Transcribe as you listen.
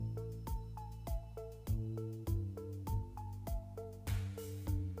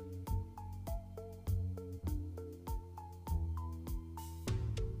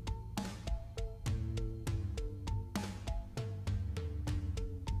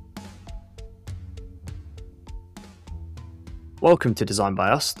Welcome to Design by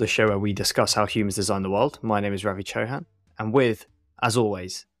Us, the show where we discuss how humans design the world. My name is Ravi Chauhan, and with, as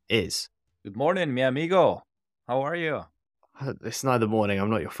always, is... Good morning, mi amigo. How are you? It's neither morning, I'm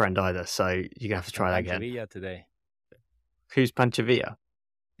not your friend either, so you're going to have to try that again. Villa today. Who's Pancho Villa?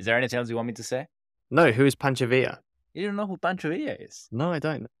 Is there anything else you want me to say? No, who is Pancho Villa? You don't know who Pancho Villa is? No, I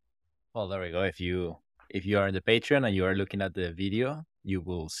don't. Well, there we go. If you are in the Patreon and you are looking at the video, you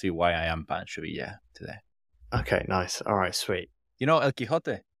will see why I am Pancho Villa today. Okay, nice. All right, sweet. You know El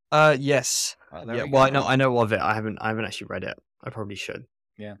Quijote? Yes. Well, I know of it. I haven't actually read it. I probably should.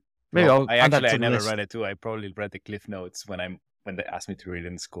 Yeah. Maybe well, I never read it too. I probably read the Cliff Notes when they asked me to read it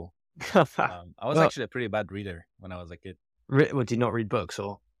in school. I was actually a pretty bad reader when I was a kid. Well, did you not read books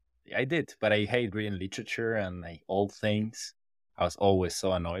or? I did, but I hate reading literature and old things. I was always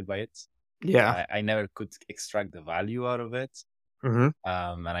so annoyed by it. Yeah. I never could extract the value out of it. Mm-hmm.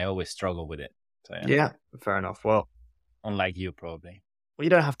 And I always struggle with it. So yeah, fair enough. Well, unlike you, probably. Well,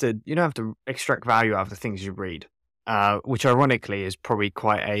 you don't have to extract value out of the things you read, which ironically is probably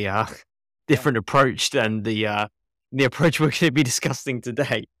quite a different approach than the approach we're going to be discussing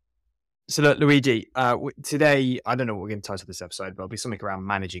today. So look, Luigi, today, I don't know what we're going to title this episode, but it'll be something around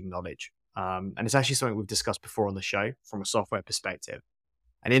managing knowledge. And it's actually something we've discussed before on the show from a software perspective.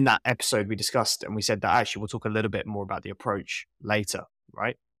 And in that episode, we discussed and we said that actually we'll talk a little bit more about the approach later,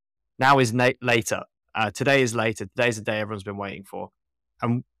 right? Now is later. Today is later. Today's the day everyone's been waiting for.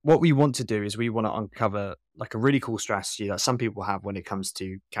 And what we want to do is we want to uncover like a really cool strategy that some people have when it comes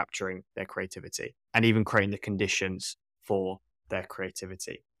to capturing their creativity and even creating the conditions for their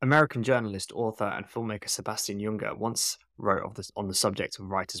creativity. American journalist, author, and filmmaker Sebastian Junger once wrote on the subject of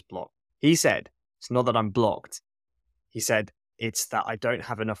writer's block. He said, "It's not that I'm blocked." He said, "It's that I don't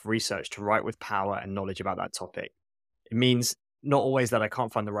have enough research to write with power and knowledge about that topic. It means not always that I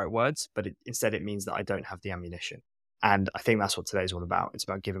can't find the right words, but instead it means that I don't have the ammunition." And I think that's what today's all about. It's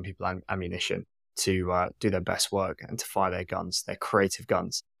about giving people ammunition to do their best work and to fire their guns, their creative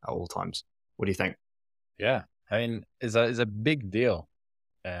guns at all times. What do you think? Yeah, I mean, it's a big deal.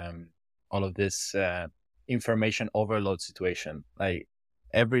 All of this information overload situation. Like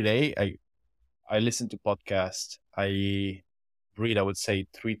every day, I listen to podcasts. I read, I would say,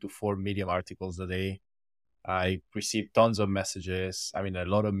 3 to 4 Medium articles a day. I receive tons of messages. I'm in a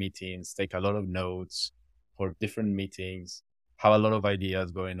lot of meetings, take a lot of notes for different meetings, have a lot of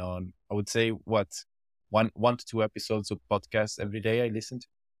ideas going on. I would say one to 2 episodes of podcasts every day I listen to.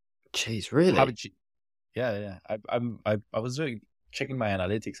 Jeez, really? Yeah. I was checking my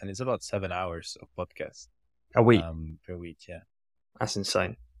analytics and it's about 7 hours of podcasts a week per week. Yeah, that's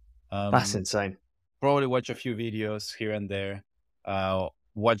insane. That's insane. Probably watch a few videos here and there.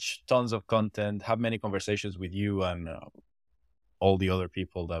 Watch tons of content. Have many conversations with you and all the other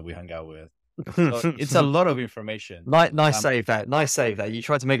people that we hang out with. So it's a lot of information. Nice save that. Nice save that. You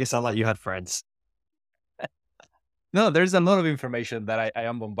tried to make it sound like you had friends. No, there's a lot of information that I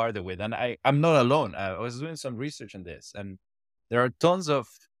am bombarded with, and I'm not alone. I was doing some research on this, and there are tons of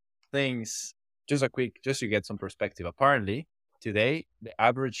things. Just to get some perspective. Apparently, today, the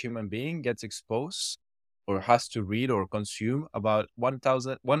average human being gets exposed or has to read or consume about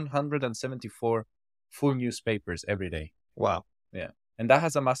 1,174 full newspapers every day. Wow. Yeah. And that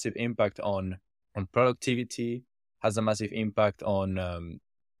has a massive impact on productivity, has a massive impact on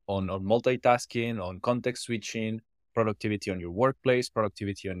multitasking, on context switching, productivity on your workplace,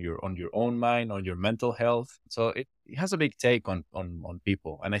 productivity on your own mind, on your mental health. So it has a big take on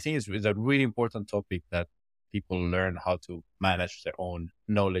people. And I think it's a really important topic that people learn how to manage their own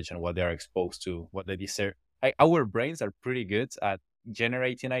knowledge and what they are exposed to, what they deserve. Our brains are pretty good at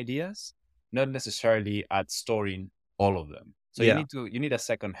generating ideas, not necessarily at storing all of them. So you need a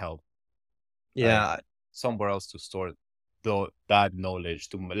second help. Yeah. Somewhere else to store that knowledge,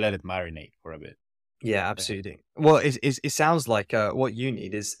 to let it marinate for a bit. Yeah, absolutely. Well, it sounds like what you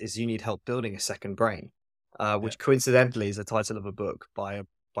need is you need help building a second brain, which coincidentally is the title of a book by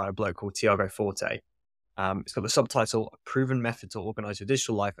a bloke called Tiago Forte. It's got the subtitle "A Proven Method to Organize Your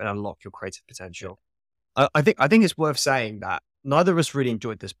Digital Life and Unlock Your Creative Potential." I think it's worth saying that neither of us really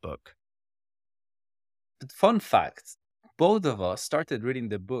enjoyed this book. But fun fact, both of us started reading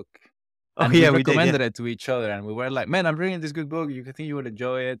the book. And we recommended it to each other, and we were like, "Man, I'm reading this good book. You think you would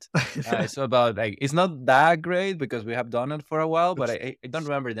enjoy it?" It's about it's not that great because we have done it for a while, but I don't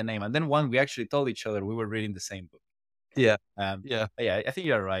remember the name. And then we actually told each other we were reading the same book. Yeah. Yeah. I think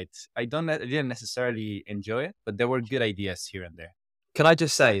you're right. I didn't necessarily enjoy it, but there were good ideas here and there. Can I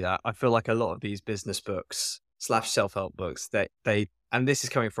just say that I feel like a lot of these business books / self-help books, they and this is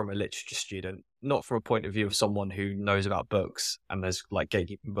coming from a literature student, not from a point of view of someone who knows about books and there's like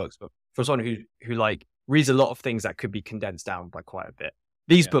gatekeeping books, but for someone who like reads a lot of things that could be condensed down by quite a bit.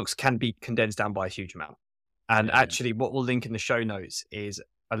 These Yeah. books can be condensed down by a huge amount. And Yeah. actually, what we'll link in the show notes is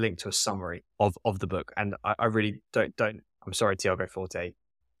a link to a summary of the book. And I really don't. I'm sorry, Tiago Forte,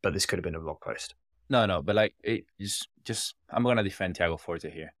 but this could have been a blog post. No, but like it just I'm gonna defend Tiago Forte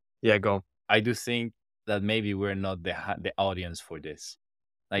here. Yeah, go on. I do think that maybe we're not the audience for this.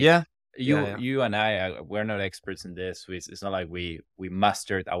 Like, Yeah, you and I, we're not experts in this. It's not like we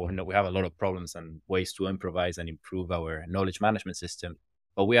mastered we have a lot of problems and ways to improvise and improve our knowledge management system.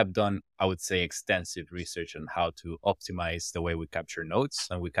 But we have done, I would say, extensive research on how to optimize the way we capture notes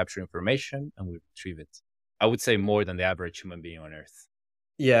and we capture information and we retrieve it. I would say more than the average human being on Earth.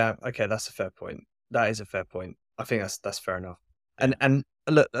 Yeah, okay, that's a fair point. That is a fair point. I think that's fair enough. And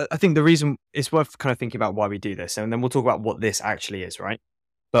look, I think the reason it's worth kind of thinking about why we do this, and then we'll talk about what this actually is, right?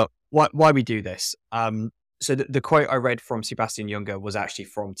 But why we do this? So the quote I read from Sebastian Junger was actually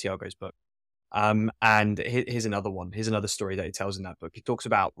from Tiago's book. And here's another one. Here's another story that he tells in that book. He talks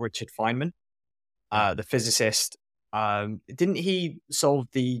about Richard Feynman, the physicist. Didn't he solve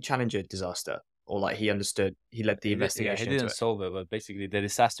the Challenger disaster? Or like he led the investigation He into didn't it? solve it, but basically the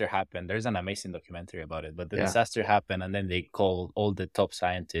disaster happened. There's an amazing documentary about it, but the Yeah. disaster happened and then they called all the top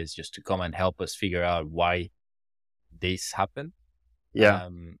scientists just to come and help us figure out why this happened. Yeah.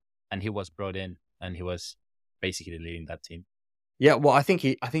 And he was brought in and he was basically leading that team. Yeah, well, I think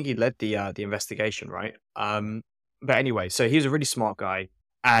he led the investigation, right? But anyway, so he was a really smart guy,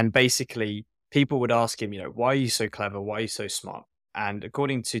 and basically people would ask him, why are you so clever? Why are you so smart? And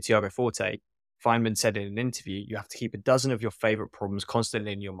according to Tiago Forte, Feynman said in an interview, you have to keep a dozen of your favorite problems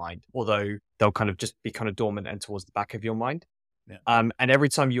constantly in your mind, although they'll kind of just be kind of dormant and towards the back of your mind. Yeah. And every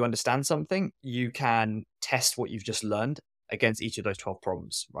time you understand something, you can test what you've just learned against each of those 12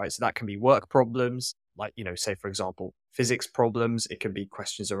 problems, right? So that can be work problems, like, say, for example, physics problems. It can be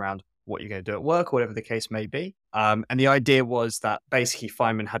questions around what you're going to do at work, or whatever the case may be. And the idea was that basically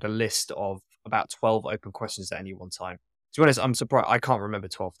Feynman had a list of about 12 open questions at any one time. To be honest, I'm surprised. I can't remember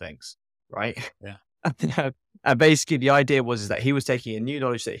 12 things, right? Yeah. And basically the idea was that he was taking a new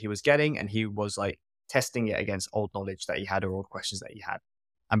knowledge that he was getting and he was like testing it against old knowledge that he had or old questions that he had.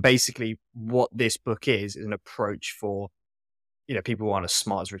 And basically what this book is an approach for people who aren't as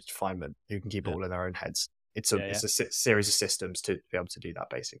smart as Richard Feynman, who can keep it all in their own heads. It's a series of systems to be able to do that,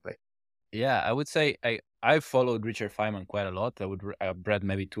 basically. Yeah, I would say I've followed Richard Feynman quite a lot. I've read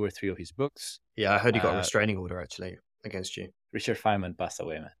maybe 2 or 3 of his books. Yeah, I heard he got a restraining order actually against you. Richard Feynman passed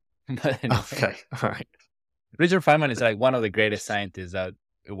away, man. But anyway, okay, all right. Richard Feynman is like one of the greatest scientists that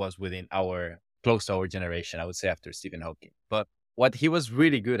it was within close to our generation, I would say, after Stephen Hawking. But what he was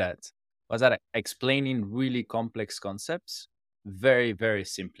really good at was at explaining really complex concepts very, very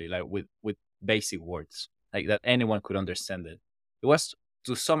simply, like with basic words, like that anyone could understand it. It was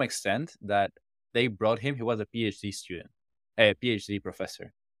to some extent that they brought him, he was a PhD student, a PhD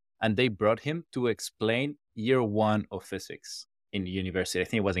professor, and they brought him to explain year 1 of physics in the university. I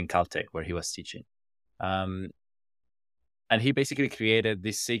think it was in Caltech where he was teaching. And he basically created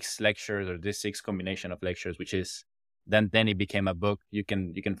these 6 lectures or this 6 combination of lectures, which is then it became a book. You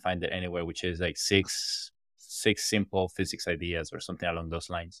can find it anywhere, which is like six simple physics ideas or something along those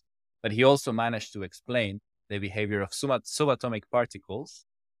lines. But he also managed to explain the behavior of subatomic particles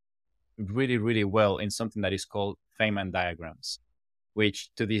really, really well in something that is called Feynman diagrams, which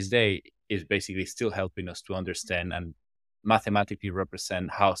to this day is basically still helping us to understand and mathematically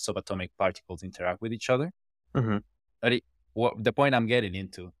represent how subatomic particles interact with each other. Mm-hmm. But the point I'm getting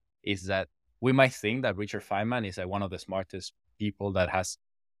into is that we might think that Richard Feynman is like one of the smartest people that has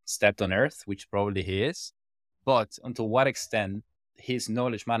stepped on Earth, which probably he is. But until what extent his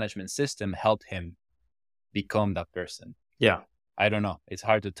knowledge management system helped him become that person? Yeah. I don't know. It's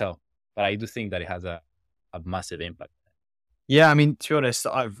hard to tell. But I do think that it has a massive impact. Yeah, I mean, to be honest,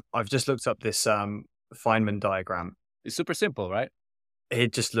 I've just looked up this Feynman diagram. It's super simple, right?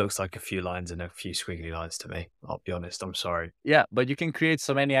 It just looks like a few lines and a few squiggly lines to me. I'll be honest. I'm sorry. Yeah, but you can create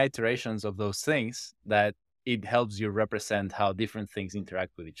so many iterations of those things that it helps you represent how different things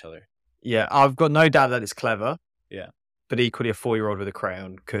interact with each other. Yeah, I've got no doubt that it's clever. Yeah. But equally, a 4-year-old with a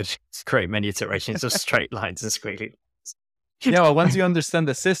crayon could create many iterations of straight lines and squiggly. Yeah, well, once you understand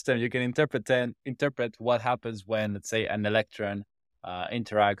the system, you can interpret what happens when, let's say, an electron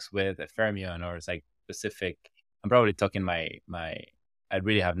interacts with a fermion, or it's like specific. I'm probably talking I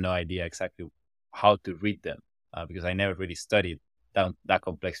really have no idea exactly how to read them because I never really studied that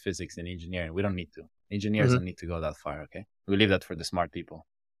complex physics in engineering. We don't need to. Engineers don't need to go that far. Okay, we leave that for the smart people.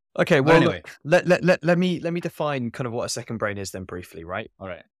 Okay, well, anyway, let me define kind of what a second brain is then briefly, right? All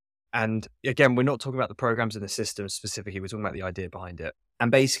right. And again, we're not talking about the programs and the systems specifically. We're talking about the idea behind it.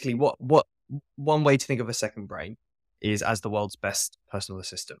 And basically, what one way to think of a second brain is as the world's best personal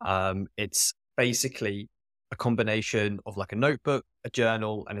assistant. It's basically a combination of like a notebook, a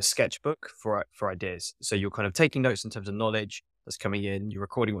journal, and a sketchbook for ideas. So you're kind of taking notes in terms of knowledge that's coming in, you're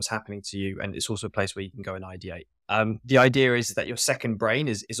recording what's happening to you, and it's also a place where you can go and ideate. The idea is that your second brain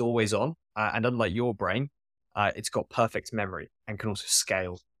is always on, and unlike your brain, it's got perfect memory and can also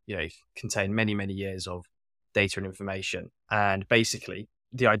scale, contain many, many years of data and information. And basically,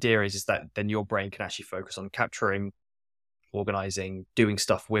 the idea is that then your brain can actually focus on capturing, organizing, doing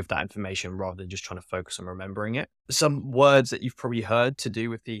stuff with that information rather than just trying to focus on remembering it. Some words that you've probably heard to do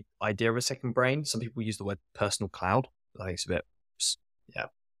with the idea of a second brain. Some people use the word personal cloud. I think it's a bit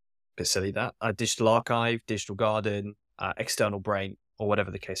silly that. Digital archive, digital garden, external brain, or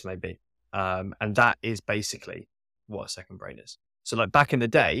whatever the case may be. And that is basically what a second brain is. So like back in the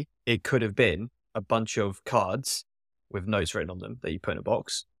day, it could have been a bunch of cards with notes written on them that you put in a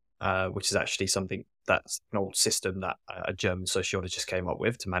box, which is actually something that's an old system that a German sociologist came up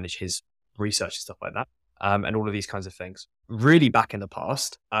with to manage his research and stuff like that. And all of these kinds of things. Really back in the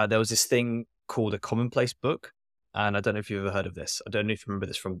past, there was this thing called a commonplace book. And I don't know if you've ever heard of this. I don't know if you remember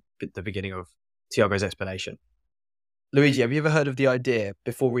this from the beginning of Tiago's explanation. Luigi, have you ever heard of the idea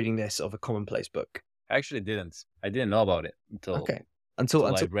before reading this of a commonplace book? I actually didn't. I didn't know about it until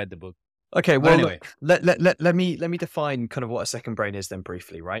I read the book. Okay, well, anyway, let me define kind of what a second brain is then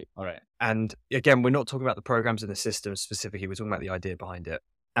briefly, right? All right. And again, we're not talking about the programs and the systems specifically. We're talking about the idea behind it.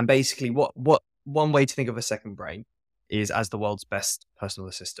 And basically, what one way to think of a second brain is as the world's best personal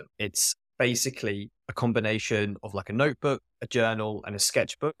assistant. It's basically a combination of like a notebook, a journal, and a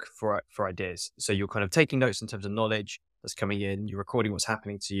sketchbook for ideas. So you're kind of taking notes in terms of knowledge that's coming in, you're recording what's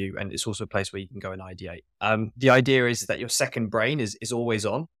happening to you, and it's also a place where you can go and ideate. The idea is that your second brain is always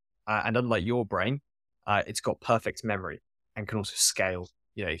on. And unlike your brain, it's got perfect memory and can also scale,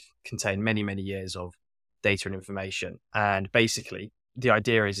 contain many, many years of data and information. And basically, the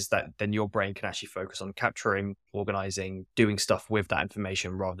idea is that then your brain can actually focus on capturing, organizing, doing stuff with that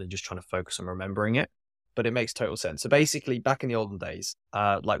information rather than just trying to focus on remembering it. But it makes total sense. So basically, back in the olden days,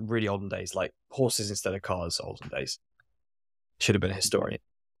 like really olden days, like horses instead of cars, olden days. Should have been a historian.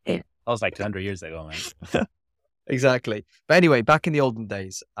 That was like 200 years ago, man. Exactly. But anyway, back in the olden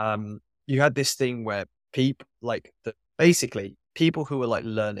days, you had this thing where people who were like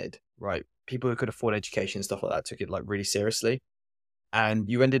learned, right? People who could afford education and stuff like that took it like really seriously. And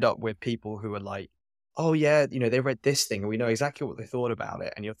you ended up with people who were like, oh yeah, they read this thing and we know exactly what they thought about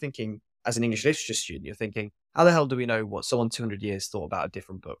it. And you're thinking, as an English literature student, you're thinking, how the hell do we know what someone 200 years thought about a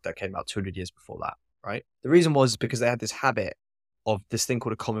different book that came out 200 years before that, right? The reason was because they had this habit of this thing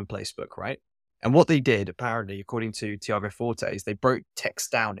called a commonplace book, right? And what they did, apparently, according to Tiago Forte, is they broke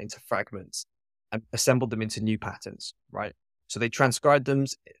text down into fragments and assembled them into new patterns, right? So they transcribed them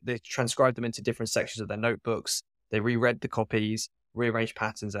into different sections of their notebooks. They reread the copies, rearranged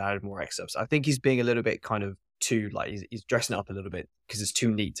patterns, and added more excerpts. I think he's being a little bit kind of too, like, he's dressing it up a little bit because it's too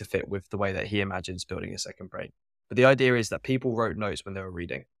neat to fit with the way that he imagines building a second brain. But the idea is that people wrote notes when they were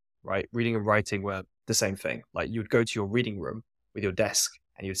reading, right? Reading and writing were the same thing. Like you'd go to your reading room with your desk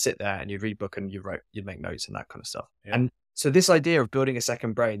and you'd sit there and you'd read book and you'd make notes and that kind of stuff. Yeah. And so this idea of building a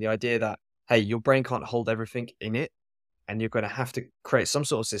second brain, the idea that, hey, your brain can't hold everything in it and you're going to have to create some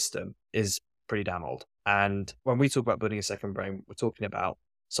sort of system is pretty damn old. And when we talk about building a second brain, we're talking about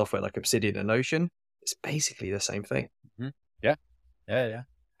software like Obsidian and Notion. It's basically the same thing. Mm-hmm. Yeah.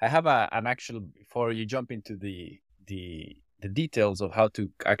 I have an actual, before you jump into the details of how to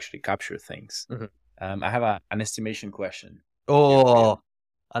actually capture things, I have an estimation question. Oh,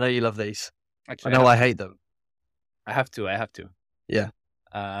 I know you love these. Actually, I know I hate them. I have to. Yeah.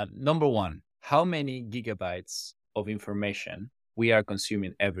 Number one, how many gigabytes of information we are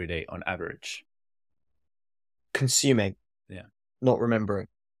consuming every day on average? Consuming. Yeah. Not remembering.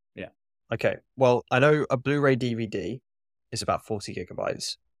 Yeah. Okay. Well, I know a Blu-ray DVD is about 40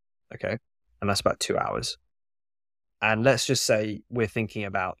 gigabytes. Okay. And that's about 2 hours. And let's just say we're thinking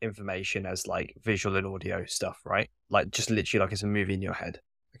about information as like visual and audio stuff, right? Like just literally like it's a movie in your head.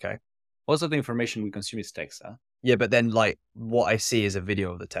 Okay. Most of the information we consume is text, huh? Yeah, but then like what I see is a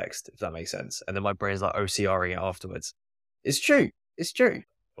video of the text, if that makes sense. And then my brain's like OCRing it afterwards. It's true.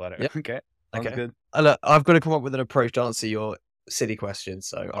 Whatever. Yeah. Okay. Sounds good. Look, I've got to come up with an approach to answer your silly question.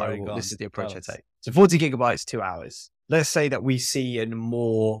 So this is the approach I take. So 40 gigabytes, 2 hours. Let's say that we see in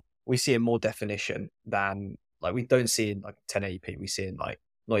more definition than, like, we don't see in like 1080p, we see in like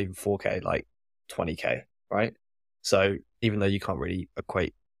not even 4K, like 20K, right? So even though you can't really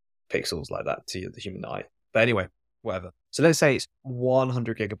equate pixels like that to the human eye. But anyway, whatever. So let's say it's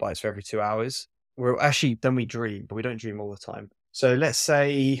 100 gigabytes for every 2 hours. Then we dream, but we don't dream all the time. So let's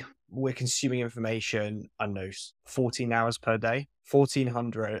say we're consuming information, I don't know, 14 hours per day, 14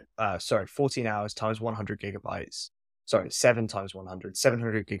 hours times 100 gigabytes. Sorry, 7 times 100,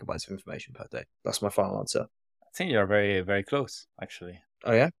 700 gigabytes of information per day. That's my final answer. I think you're very, very close, actually.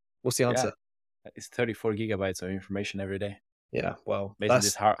 Oh, yeah? What's the answer? It's 34 gigabytes of information every day. Yeah, well, based on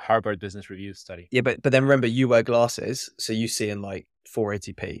this Harvard Business Review study. Yeah, but then remember, you wear glasses, so you see in like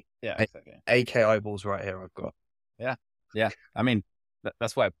 480p. Yeah, exactly. 8K eyeballs right here. I've got. Yeah. I mean,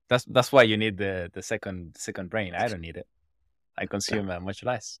 that's why you need the second brain. I don't need it. I consume much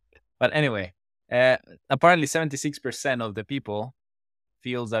less. But anyway, apparently 76% of the people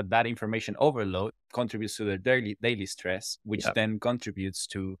feels that information overload contributes to their daily stress, which then contributes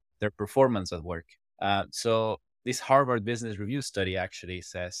to their performance at work. So this Harvard Business Review study actually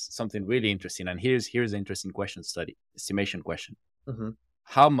says something really interesting. And here's the interesting estimation question. Mm-hmm.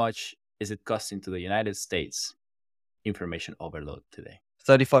 How much is it costing to the United States information overload today?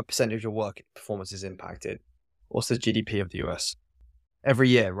 35% of your work performance is impacted. What's the GDP of the US? Every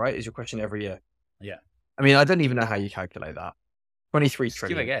year, right? Is your question every year? Yeah. I mean, I don't even know how you calculate that. 23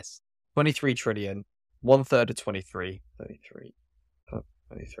 trillion. Give a guess. 23 trillion. 1/3 of 23. 33.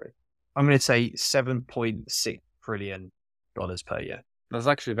 I'm going to say $7.6 trillion per year. That's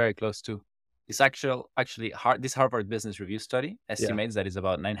actually very close too. It's this Harvard Business Review study estimates that it's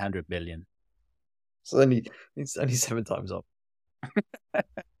about 900 billion. So it's only 7 times up.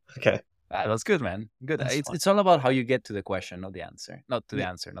 Okay. That's good, man. Good. It's all about how you get to the question, not the answer. Not the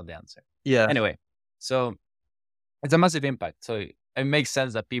answer. Yeah. Anyway, so it's a massive impact. So it makes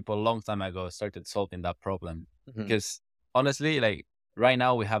sense that people a long time ago started solving that problem. Mm-hmm. Because honestly, like right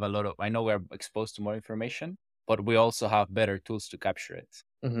now we have I know we're exposed to more information, but we also have better tools to capture it.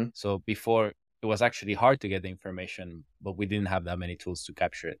 Mm-hmm. So before it was actually hard to get the information, but we didn't have that many tools to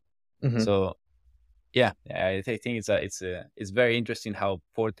capture it. Mm-hmm. So yeah, I think it's very interesting how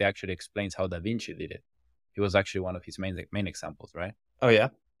Forte actually explains how Da Vinci did it. He was actually one of his main examples, right? Oh yeah.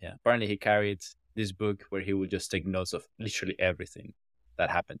 Yeah. Apparently he carried this book where he would just take notes of literally everything that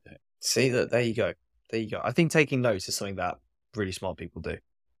happened to him. See that? There you go. I think taking notes is something that really smart people do. If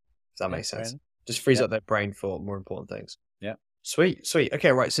that makes sense. Right. Just frees up their brain for more important things. Yeah. Sweet.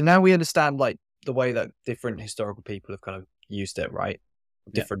 Okay, right. So now we understand like the way that different historical people have kind of used it, right?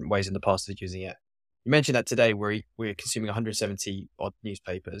 Different ways in the past of using it. You mentioned that today we're consuming 170 odd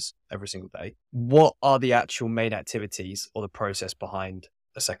newspapers every single day. What are the actual main activities or the process behind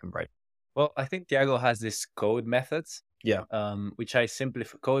a second brain? Well, I think Thiago has this code methods. Yeah. Which I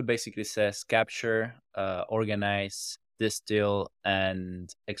simplify. Code basically says capture, organize, distill, and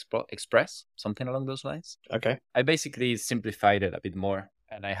express, something along those lines. Okay. I basically simplified it a bit more,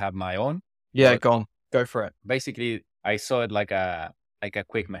 and I have my own. Yeah, go for it. Basically, I saw it like a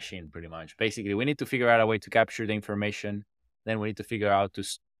quick machine, pretty much. Basically, we need to figure out a way to capture the information. Then we need to figure out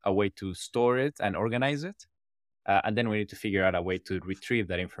a way to store it and organize it. And then we need to figure out a way to retrieve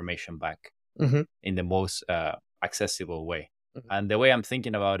that information back in the most accessible way. Mm-hmm. And the way I'm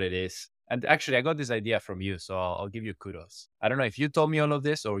thinking about it is, and actually I got this idea from you, so I'll give you kudos. I don't know if you told me all of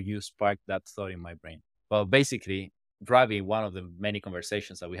this or you sparked that thought in my brain. Well, basically, Ravi, one of the many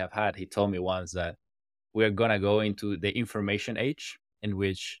conversations that we have had, he told me once that we're going to go into the information age, in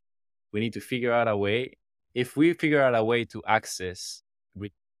which we need to figure out a way. If we figure out a way to access,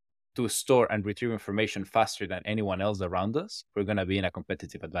 to store and retrieve information faster than anyone else around us, we're going to be in a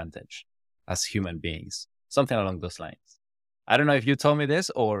competitive advantage as human beings. Something along those lines. I don't know if you told me this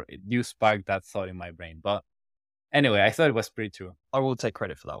or you sparked that thought in my brain, but anyway, I thought it was pretty true. I will take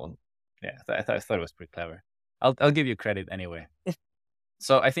credit for that one. Yeah, I thought it was pretty clever. I'll give you credit anyway.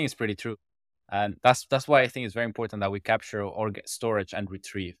 So I think it's pretty true. And that's why I think it's very important that we capture or get storage and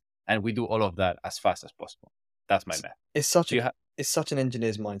retrieve. And we do all of that as fast as possible. That's my math. It's such an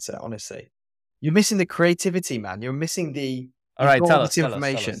engineer's mindset, honestly. You're missing the creativity, man. You're missing the all right, tell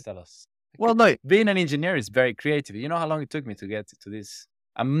us. Well, no. Being an engineer is very creative. You know how long it took me to get to this?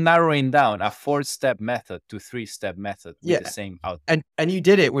 I'm narrowing down a 4-step method to 3-step method with the same output. And you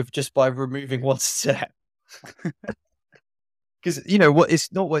did it with just by removing one step. Because you know what?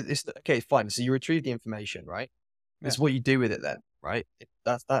 It's not what it's okay. Fine. So you retrieve the information, right? It's what you do with it then, right?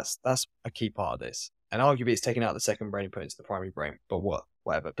 That's a key part of this. And arguably, it's taking out the second brain and putting it into the primary brain. But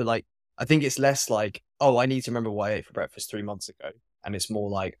whatever. But like, I think it's less like, oh, I need to remember what I ate for breakfast 3 months ago, and it's more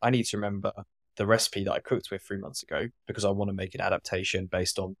like I need to remember the recipe that I cooked with 3 months ago because I want to make an adaptation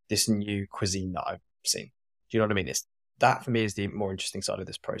based on this new cuisine that I've seen. Do you know what I mean? That for me is the more interesting side of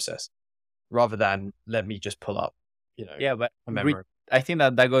this process, rather than let me just pull up. Yeah, but I think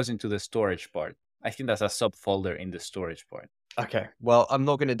that goes into the storage part. I think that's a subfolder in the storage part. Okay. Well, I'm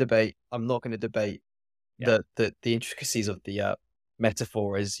not going to debate the intricacies of the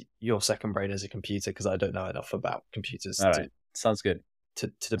metaphor is your second brain as a computer, because I don't know enough about computers All right. Sounds good.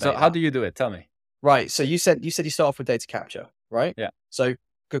 to debate. So how do you do it? Tell me. Right. So you said you start off with data capture, right? Yeah. So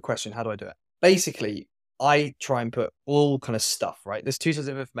good question. How do I do it? Basically, I try and put all kind of stuff, right? There's two sorts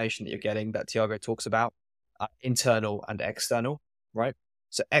of information that you're getting that Tiago talks about, internal and external, right?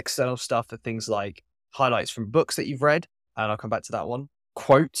 So external stuff are things like highlights from books that you've read, and I'll come back to that one,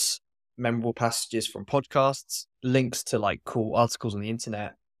 quotes, memorable passages from podcasts, links to like cool articles on the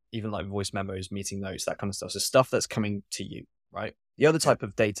internet, even like voice memos, meeting notes, that kind of stuff. So stuff that's coming to you, right? The other type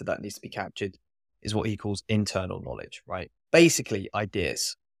of data that needs to be captured is what he calls internal knowledge, right? Basically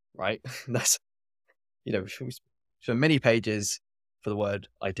ideas, right? That's, so many pages for the word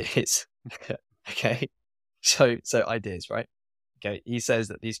ideas. Okay. So ideas, right? Okay. He says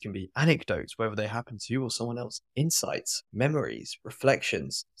that these can be anecdotes, whether they happen to you or someone else, insights, memories,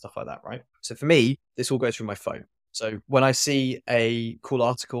 reflections, stuff like that, right? So for me, this all goes through my phone. So when I see a cool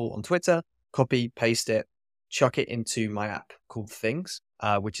article on Twitter, copy, paste it, chuck it into my app called Things,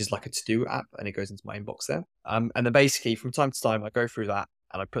 which is like a to-do app, and it goes into my inbox there. And then basically from time to time, I go through that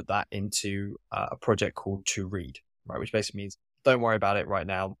and I put that into a project called To Read, right? Which basically means don't worry about it right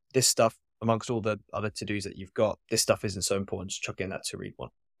now. This stuff, amongst all the other to-dos that you've got, this stuff isn't so important. Just chuck in that To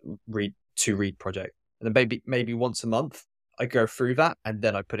Read project. And then maybe once a month, I go through that and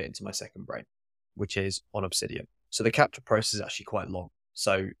then I put it into my second brain, which is on Obsidian. So the capture process is actually quite long.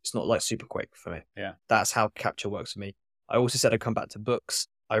 So it's not like super quick for me. Yeah. That's how capture works for me. I also said I'd come back to books.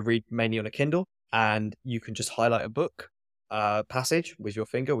 I read mainly on a Kindle, and you can just highlight a book passage with your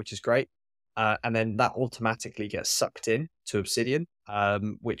finger, which is great. And then that automatically gets sucked in to Obsidian,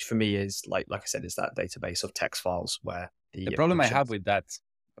 which for me is like I said, is that database of text files where the problem I have with that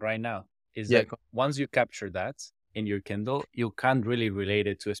right now is that once you capture that in your Kindle, you can't really relate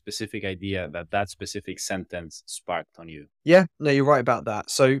it to a specific idea that specific sentence sparked on you. Yeah, no, you're right about that.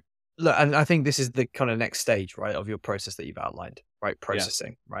 So look, and I think this is the kind of next stage, right, of your process that you've outlined, right?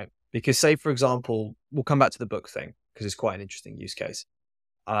 Processing, right? Because say, for example, we'll come back to the book thing because it's quite an interesting use case.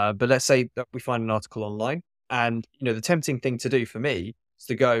 But let's say that we find an article online, and the tempting thing to do for me is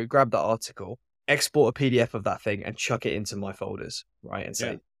to go grab that article, export a PDF of that thing, and chuck it into my folders, right? And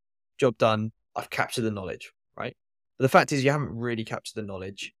say, job done. I've captured the knowledge, right? But the fact is, you haven't really captured the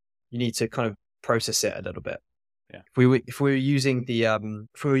knowledge. You need to kind of process it a little bit. Yeah. If we were using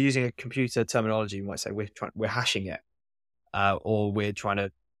a computer terminology, we might say we're hashing it, or we're trying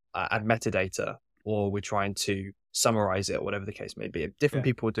to add metadata, or we're trying to summarize it, or whatever the case may be. Different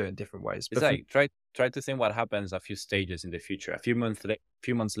people do it in different ways. It's like try to think what happens a few stages in the future. A few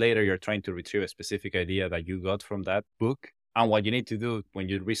months later, you're trying to retrieve a specific idea that you got from that book. And what you need to do when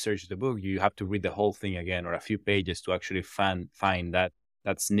you research the book, you have to read the whole thing again, or a few pages to actually find that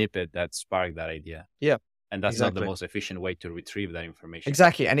snippet that sparked that idea. Yeah. And that's not the most efficient way to retrieve that information.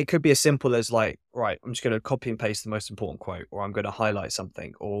 Exactly. And it could be as simple as like, right, I'm just going to copy and paste the most important quote, or I'm going to highlight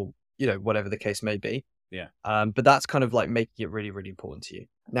something, or, whatever the case may be. Yeah. But that's kind of like making it really, really important to you.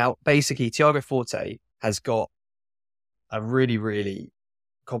 Now, basically, Tiago Forte has got a really, really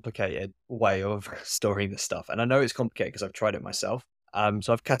complicated way of storing this stuff. And I know it's complicated because I've tried it myself.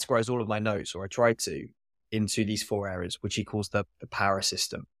 So I've categorized all of my notes, or I tried to, into these 4 areas, which he calls the power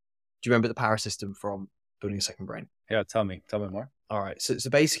system. Do you remember the power system from Building a Second Brain? Yeah, tell me more. All right. So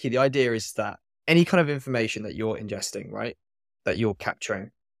basically the idea is that any kind of information that you're ingesting, right, that you're capturing,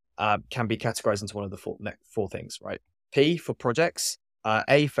 can be categorized into one of the 4 things, right? P for projects,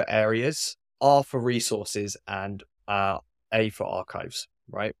 A for areas, R for resources, and A for archives,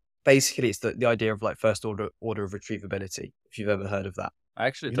 right? Basically, it's the idea of like first order of retrievability, if you've ever heard of that. I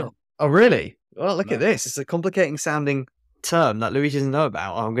actually don't. Oh, really? Well, look at this. It's a complicating sounding term that Luigi doesn't know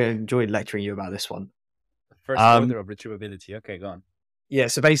about. I'm going to enjoy lecturing you about this one. First order of retrievability. Okay, go on. Yeah,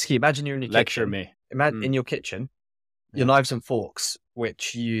 so basically, imagine you're in your Lecture kitchen. me. Imagine in your kitchen, your knives and forks,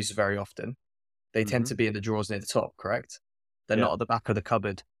 which you use very often, they tend to be in the drawers near the top, correct? They're not at the back of the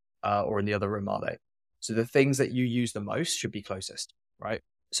cupboard or in the other room, are they? So the things that you use the most should be closest, right?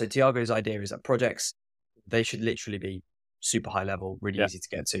 So Tiago's idea is that projects, they should literally be super high level, really easy to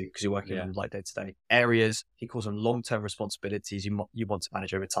get to because you're working on like day to day. Areas, he calls them long-term responsibilities you want to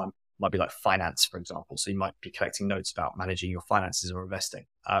manage over time. Might be like finance, for example. So you might be collecting notes about managing your finances or investing.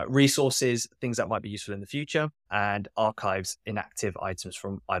 Resources, things that might be useful in the future, and archives, inactive items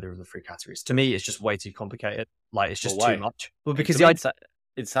from either of the 3 categories. To me, it's just way too complicated. Like it's just too much. Well, because I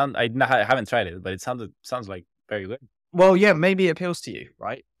haven't tried it, but it sounds like very good. Well, yeah, maybe it appeals to you,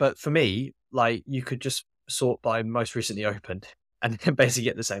 right? But for me, like you could just sort by most recently opened and then basically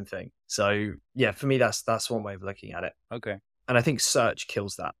get the same thing. So yeah, for me, that's one way of looking at it. Okay. And I think search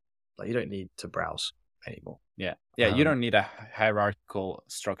kills that. Like you don't need to browse. anymore. Yeah. You don't need a hierarchical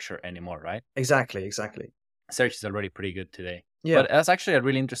structure anymore, right? Exactly. Search is already pretty good today. Yeah, But that's actually a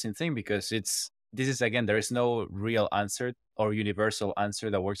really interesting thing because this is again, there is no real answer or universal answer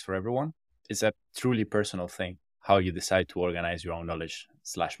that works for everyone. It's a truly personal thing, how you decide to organize your own knowledge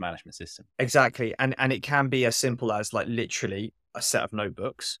 / management system. exactly. And it can be as simple as like literally a set of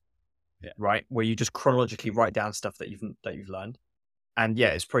notebooks, Yeah. right? Where you just chronologically write down stuff that you've learned. And yeah,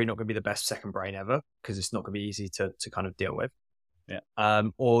 it's probably not going to be the best second brain ever because it's not going to be easy to kind of deal with. Yeah.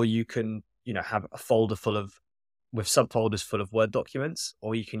 Or you can, have a folder with subfolders full of Word documents,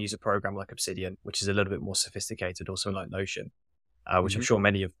 or you can use a program like Obsidian, which is a little bit more sophisticated, or something like Notion, which I'm sure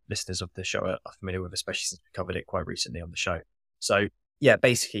many of listeners of the show are familiar with, especially since we covered it quite recently on the show. So yeah,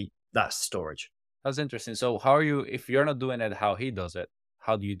 basically that's storage. That's interesting. So how are you, if you're not doing it how he does it,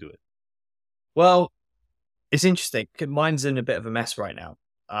 how do you do it? Well, it's interesting. Mine's in a bit of a mess right now.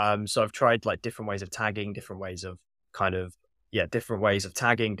 So I've tried like different ways of tagging, different ways of tagging,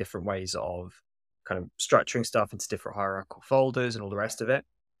 different ways of kind of structuring stuff into different hierarchical folders and all the rest of it.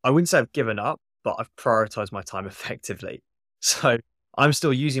 I wouldn't say I've given up, but I've prioritized my time effectively. So I'm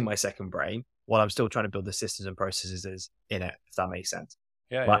still using my second brain while I'm still trying to build the systems and processes in it, if that makes sense.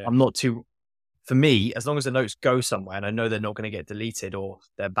 Yeah. I'm not too, for me, as long as the notes go somewhere and I know they're not going to get deleted or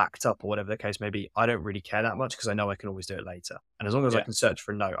they're backed up or whatever the case may be, I don't really care that much because I know I can always do it later. And as long as I can search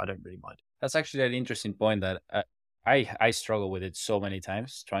for a note, I don't really mind. That's actually an interesting point that I struggle with it so many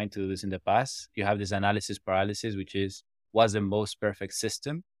times trying to do this in the past. You have this analysis paralysis, which is what's the most perfect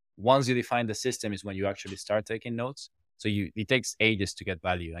system. Once you define the system is when you actually start taking notes. So it takes ages to get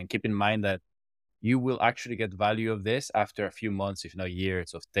value. And keep in mind that you will actually get value of this after a few months, if not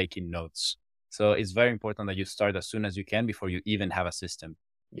years, of taking notes. So it's very important that you start as soon as you can before you even have a system.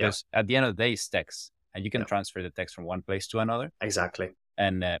 Yeah. Because at the end of the day, it's text, and you can transfer the text from one place to another. Exactly.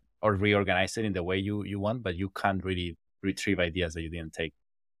 And or reorganize it in the way you want, but you can't really retrieve ideas that you didn't take.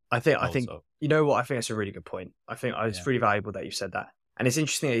 I think you know what? I think that's a really good point. I think it's really valuable that you said that. And it's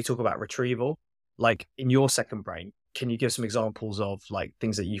interesting that you talk about retrieval. Like in your second brain, can you give some examples of like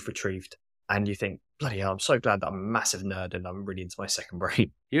things that you've retrieved and you think, bloody hell, I'm so glad that I'm a massive nerd and I'm really into my second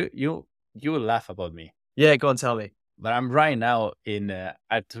brain. You will laugh about me. Yeah, go on, tell me. But I'm right now in.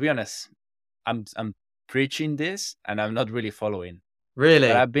 To be honest, I'm preaching this and I'm not really following. Really?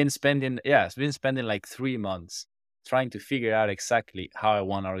 But I've been spending like 3 months trying to figure out exactly how I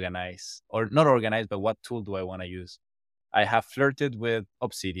want to organize, or not organize, but what tool do I want to use. I have flirted with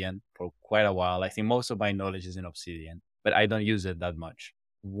Obsidian for quite a while. I think most of my knowledge is in Obsidian, but I don't use it that much.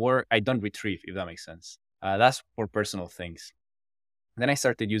 I don't retrieve, if that makes sense. That's for personal things. Then I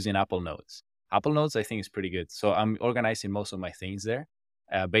started using Apple Notes. Apple Notes, I think, is pretty good. So I'm organizing most of my things there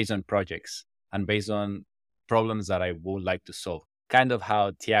based on projects and based on problems that I would like to solve. Kind of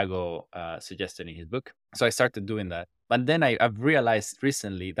how Tiago suggested in his book. So I started doing that. But then I've realized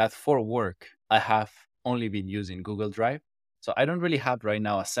recently that for work, I have only been using Google Drive. So I don't really have right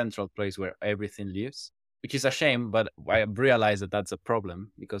now a central place where everything lives, which is a shame, but I realized that that's a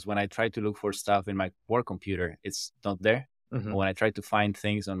problem because when I try to look for stuff in my work computer, it's not there. Mm-hmm. When I try to find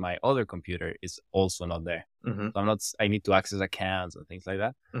things on my other computer, it's also not there. Mm-hmm. So I need to access accounts and things like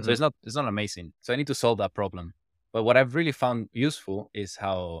that. Mm-hmm. So it's not amazing. So I need to solve that problem. But what I've really found useful is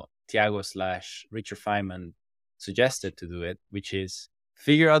how Tiago / Richard Feynman suggested to do it, which is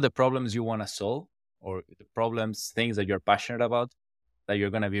figure out the problems you want to solve or the problems, things that you're passionate about, that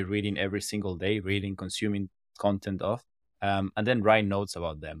you're going to be reading every single day, consuming content of, and then write notes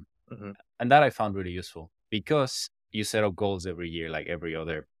about them. Mm-hmm. And that I found really useful because you set up goals every year, like every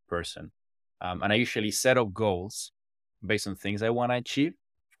other person. And I usually set up goals based on things I want to achieve,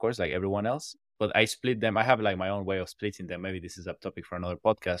 of course, like everyone else. But I split them. I have like my own way of splitting them. Maybe this is a topic for another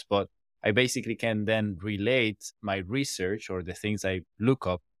podcast, but I basically can then relate my research or the things I look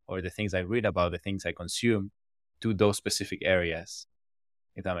up or the things I read about, the things I consume to those specific areas,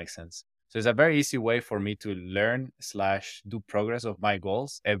 if that makes sense. So it's a very easy way for me to learn / do progress of my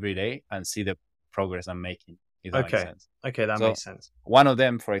goals every day and see the progress I'm making, if that makes sense. Okay, that makes sense. One of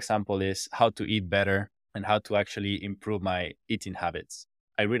them, for example, is how to eat better and how to actually improve my eating habits.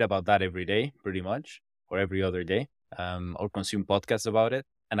 I read about that every day, pretty much, or every other day, or consume podcasts about it.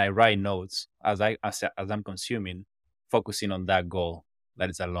 And I write notes as I'm consuming, focusing on that goal.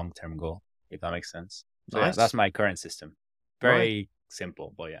 That is a long-term goal, if that makes sense. So nice. That's my current system. Very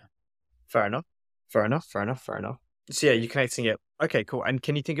simple, but yeah. Fair enough. So yeah, you're connecting it. Okay, cool. And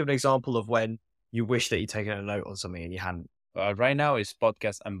can you think of an example of when you wish that you'd taken a note on something and you hadn't? Right now is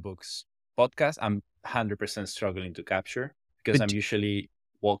podcasts and books. Podcast, I'm 100% struggling to capture because I'm usually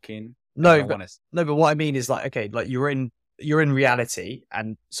walking. But what I mean is like, okay, like you're in reality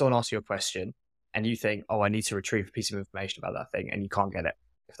and someone asks you a question and you think, oh, I need to retrieve a piece of information about that thing, and you can't get it,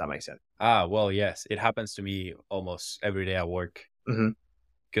 if that makes sense. Well, yes, it happens to me almost every day at work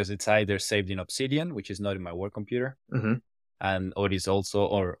because it's either saved in Obsidian, which is not in my work computer, and or is also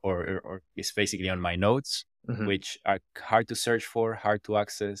or is basically on my notes, which are hard to search for, hard to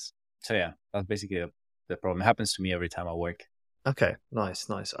access. So yeah, that's basically the problem. It happens to me every time I work. Okay, nice.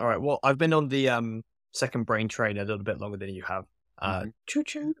 All right. Well, I've been on the second brain train a little bit longer than you have. Choo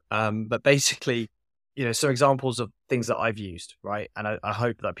choo. But basically, some examples of things that I've used, right? And I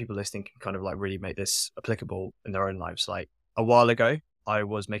hope that people listening can kind of like really make this applicable in their own lives. Like a while ago, I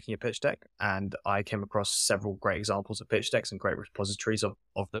was making a pitch deck and I came across several great examples of pitch decks and great repositories of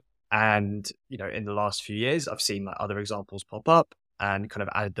them. And, in the last few years, I've seen like other examples pop up and kind of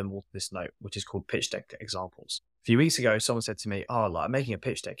added them all to this note, which is called pitch deck examples. A few weeks ago, someone said to me, "Oh, like, I'm making a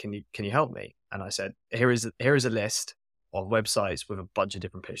pitch deck. Can you help me?" And I said, here is a list of websites with a bunch of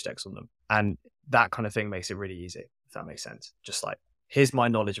different pitch decks on them. And that kind of thing makes it really easy, if that makes sense. Just like, here's my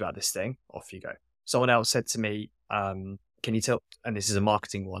knowledge about this thing. Off you go. Someone else said to me, can you tell, and this is a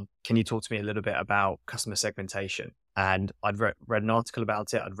marketing one, can you talk to me a little bit about customer segmentation? And I'd read an article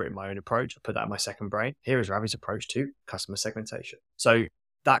about it. I'd written my own approach. I put that in my second brain. Here is Ravi's approach to customer segmentation. So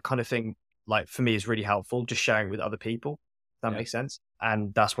that kind of thing, like for me, is really helpful. Just sharing with other people. If that makes sense.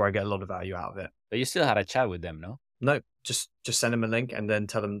 And that's where I get a lot of value out of it. But you still had a chat with them, no? No, just send them a link and then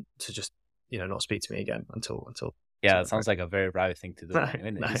tell them to just, not speak to me again until. Yeah, it sounds like a very Ravi thing to do.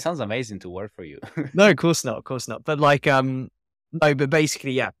 It sounds amazing to work for you. No, of course not. But like, no, but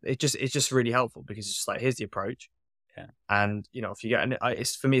basically, yeah, it's just really helpful because it's just like, here's the approach. Yeah. And, if you get, and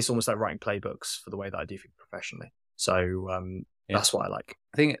it's for me, it's almost like writing playbooks for the way that I do things professionally. So that's what I like.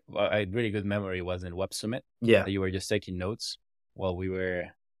 I think a really good memory was in Web Summit. Yeah. You were just taking notes while we were,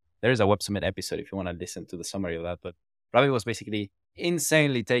 there's a Web Summit episode if you want to listen to the summary of that. But Ravi was basically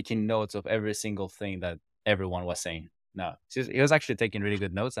insanely taking notes of every single thing that everyone was saying. No, he was actually taking really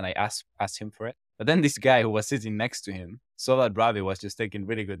good notes and I asked him for it. But then this guy who was sitting next to him saw that Ravi was just taking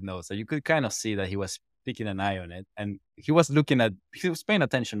really good notes. So you could kind of see that he was keeping an eye on it. And he was paying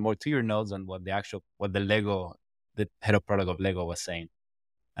attention more to your notes than what the head of product of Lego was saying.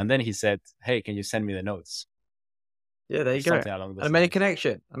 And then he said, "Hey, can you send me the notes?" Yeah, there you go. And I made a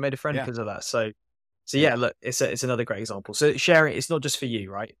connection. I made a friend because of that. So yeah, look, it's another great example. So sharing, it's not just for you,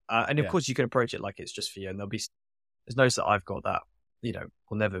 right? And of course you can approach it like it's just for you. And there's notes that I've got that,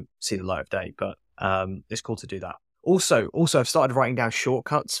 will never see the light of day, but it's cool to do that. Also, I've started writing down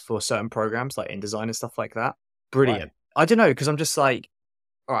shortcuts for certain programs like InDesign and stuff like that. Brilliant. Why? I don't know, because I'm just like,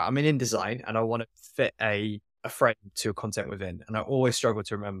 all right, I'm in InDesign and I want to fit a frame to a content within. And I always struggle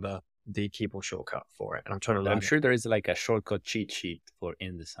to remember the keyboard shortcut for it. And I'm trying to learn. I'm sure there is like a shortcut cheat sheet for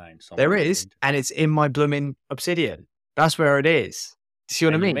InDesign. There is, and it's in my blooming Obsidian. That's where it is. Do you see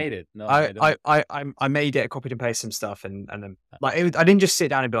what I mean? You made it. No, I made it, copied and pasted some stuff, and then like I didn't just sit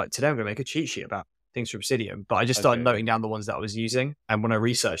down and be like, today I'm going to make a cheat sheet about things for Obsidian, but I just started noting down the ones that I was using, and when I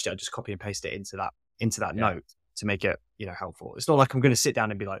researched it, I just copy and paste it into that note to make it helpful. It's not like I'm going to sit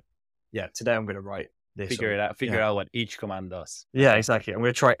down and be like, yeah, today I'm going to write this. Figure out what each command does. Yeah, exactly. I'm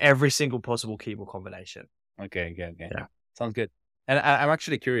going to try every single possible keyboard combination. Okay. Yeah, sounds good. And I'm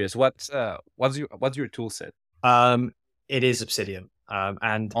actually curious, what's your tool set? It is Obsidian,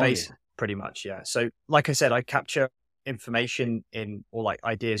 and pretty much, yeah. So, like I said, I capture information or like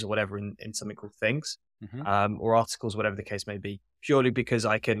ideas or whatever in something called things, or articles, whatever the case may be, purely because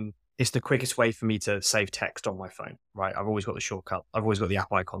it's the quickest way for me to save text on my phone, right? I've always got the shortcut. I've always got the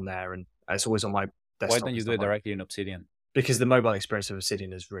app icon there, and it's always on my desktop. Why don't you do it directly in Obsidian? Because the mobile experience of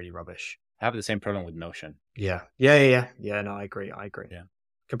Obsidian is really rubbish. I have the same problem with Notion. Yeah. No, I agree. Yeah.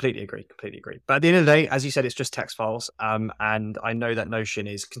 Completely agree. But at the end of the day, as you said, it's just text files. And I know that Notion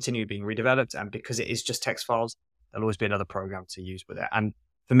is continually being redeveloped. And because it is just text files, there'll always be another program to use with it. And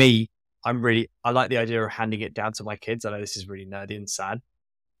for me, I like the idea of handing it down to my kids. I know this is really nerdy and sad,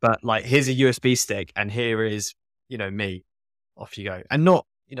 but like, here's a USB stick and here is, me, off you go. And not,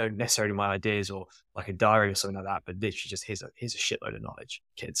 necessarily my ideas or like a diary or something like that, but literally just here's a shitload of knowledge.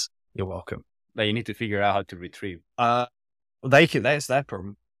 Kids, you're welcome. But you need to figure out how to retrieve. Well, that's their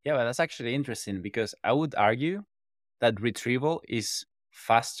problem. Yeah, well, that's actually interesting because I would argue that retrieval is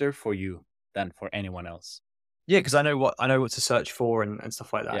faster for you than for anyone else. Yeah, because I know what to search for and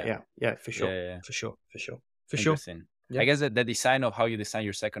stuff like that. Yeah, for sure. Yeah. For sure. Interesting. Yeah. I guess that the design of how you design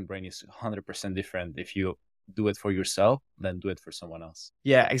your second brain is 100% different if you do it for yourself than do it for someone else.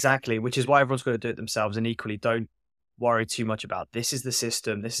 Yeah, exactly. Which is why everyone's got to do it themselves, and equally don't worry too much about this is the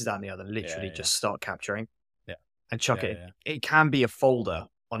system, this is that and the other. Literally just start capturing. Yeah. And chuck it. Yeah. It can be a folder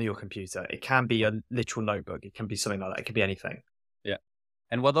on your computer. It can be a literal notebook. It can be something like that. It can be anything. Yeah.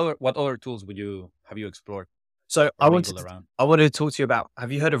 And what other tools have you explored So or mingled around? I wanted to talk to you about,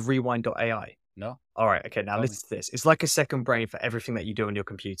 have you heard of Rewind.ai? No, All right. Okay. Now tell me. listen to this. It's like a second brain for everything that you do on your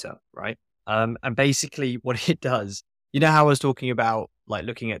computer, right? And basically what it does, you know how I was talking about like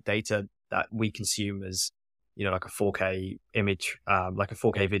looking at data that we consume as, like a 4K image, like a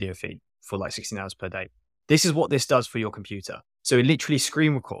 4K video feed for like 16 hours per day. This is what this does for your computer. So it literally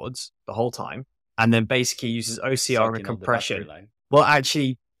screen records the whole time and then basically uses OCR and Sucking all the battery compression. life. Well,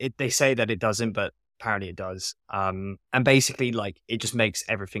 actually, they say that it doesn't, but apparently it does. And basically, like it just makes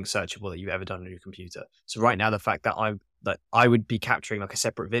everything searchable that you've ever done on your computer. So right now, the fact that I would be capturing like a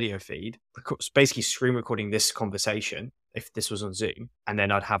separate video feed, basically screen recording this conversation if this was on Zoom, and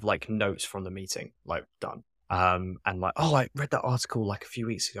then I'd have like notes from the meeting, like done. And like, oh, I read that article like a few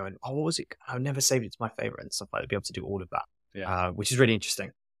weeks ago, and oh, what was it? I never saved it to my favorite and stuff like that. Be able to do all of that, Yeah. which is really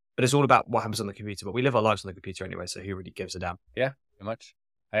interesting. But it's all about what happens on the computer. But we live our lives on the computer anyway, so who really gives a damn? Yeah, pretty much.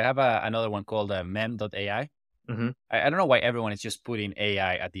 I have another one called mem.ai. Mm-hmm. I don't know why everyone is just putting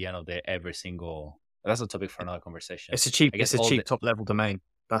AI at the end of every single. That's a topic for another conversation. It's a cheap, I guess top level domain.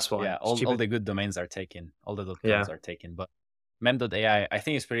 That's why. Yeah, all the good domains are taken. All the .coms are taken. But mem.ai, I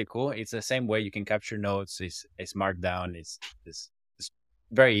think it's pretty cool. It's the same way you can capture notes. It's markdown. It's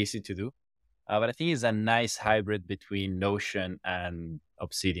very easy to do. But I think it's a nice hybrid between Notion and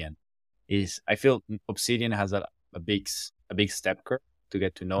Obsidian. I feel Obsidian has a big step curve to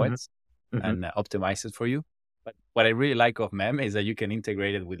get to know it and optimize it for you. But what I really like of Mem is that you can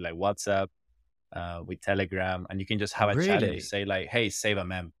integrate it with like WhatsApp, with Telegram, and you can just have a chat and you say like, "Hey, save a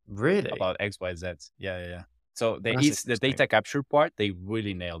mem about X, Y, Z." Yeah. So the data capture part, they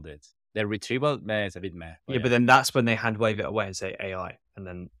really nailed it. The retrieval, is a bit meh. But then that's when they hand wave it away and say AI, and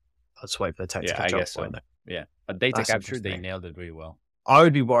then let's wait for the tech to catch up. I guess so. Yeah, but data capture, they nailed it really well. I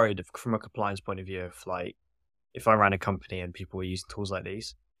would be worried from a compliance point of view if I ran a company and people were using tools like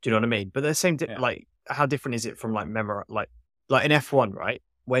these. Do you know what I mean? But the same, like, how different is it from like like in F1, right?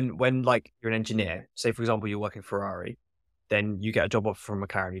 When like you're an engineer, say for example you're working Ferrari, then you get a job offer from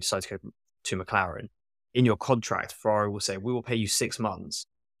McLaren, you decide to go to McLaren. In your contract, Ferrari will say, we will pay you 6 months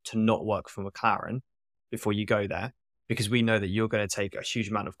to not work for McLaren before you go there, because we know that you're going to take a huge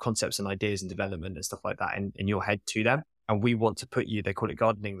amount of concepts and ideas and development and stuff like that in your head to them. And we want to put you, they call it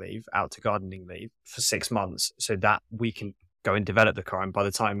gardening leave, out to gardening leave for 6 months so that we can go and develop the car. And by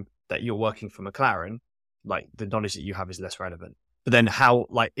the time that you're working for McLaren, like the knowledge that you have is less relevant. But then how,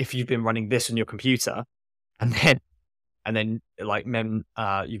 like, if you've been running this on your computer and then like Mem,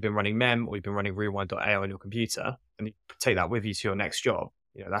 you've been running Mem or you've been running Rewind.ai on your computer and you take that with you to your next job,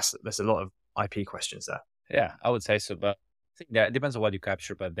 there's a lot of IP questions there. Yeah, I would say so. But I think that it depends on what you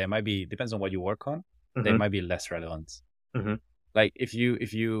capture, but depends on what you work on. They might be less relevant. Like if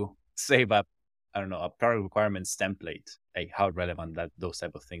you save up, I don't know, a product requirements template, like how relevant those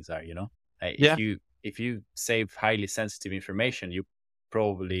type of things are, Like if you save highly sensitive information, your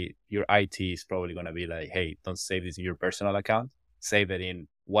IT is probably going to be like, hey, don't save this in your personal account. Save it in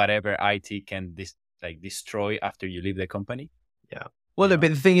whatever IT can destroy after you leave the company. Yeah. Well, but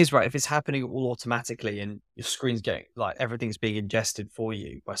the thing is, right, if it's happening all automatically and your screen's getting, like, everything's being ingested for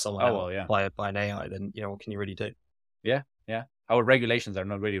you by someone else, by an AI, then, what can you really do? Yeah. Our regulations are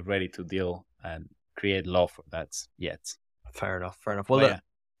not really ready to deal and create law for that yet. Fair enough. Well,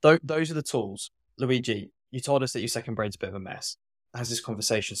 look, those are the tools. Luigi, you told us that your second brain's a bit of a mess. Has this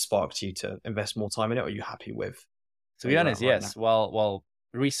conversation sparked you to invest more time in it, or are you happy with? To be honest, yes. While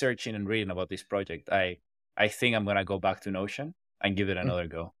researching and reading about this project, I think I'm going to go back to Notion and give it another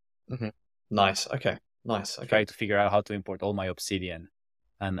go. Nice. Okay. Try to figure out how to import all my Obsidian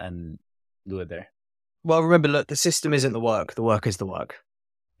and do it there. Well, remember, look, the system isn't the work. The work is the work.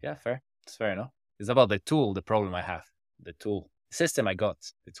 Yeah, fair. It's fair enough. It's about the tool, the problem I have. The tool. The system I got.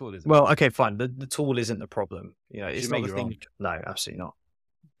 The tool is... Well, okay, fine. The tool isn't the problem. It's not the thing. Own. No, absolutely not.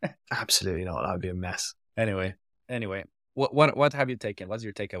 Absolutely not. That would be a mess. Anyway. What have you taken? What's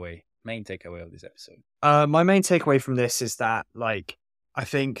your main takeaway of this episode? My main takeaway from this is that, like, I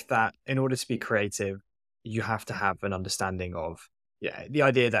think that in order to be creative, you have to have an understanding of, the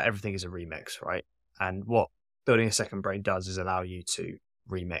idea that everything is a remix, right? And what building a second brain does is allow you to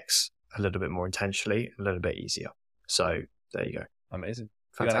remix a little bit more intentionally, a little bit easier. So there you go. Amazing.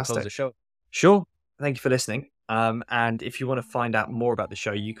 Fantastic. You want to close the show? Sure. Thank you for listening. And if you want to find out more about the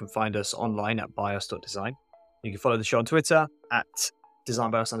show, you can find us online at bios.design. You can follow the show on Twitter at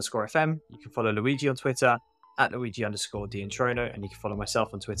designbios_FM. You can follow Luigi on Twitter at Luigi_D'introno. And you can follow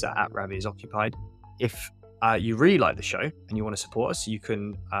myself on Twitter at RaviIsOccupied. If you really like the show and you want to support us, you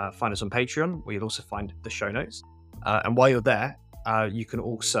can find us on Patreon, where you'll also find the show notes. And while you're there, you can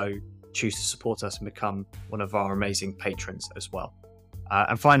also choose to support us and become one of our amazing patrons as well.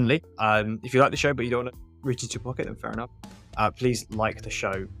 And finally, if you like the show but you don't want to reach into your pocket, then fair enough. Please like the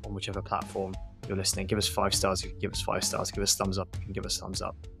show on whichever platform you're listening. Give us 5 stars if you can give us 5 stars. Give us thumbs up if you can give us thumbs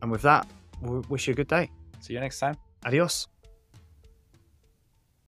up. And with that, we'll wish you a good day. See you next time. Adios.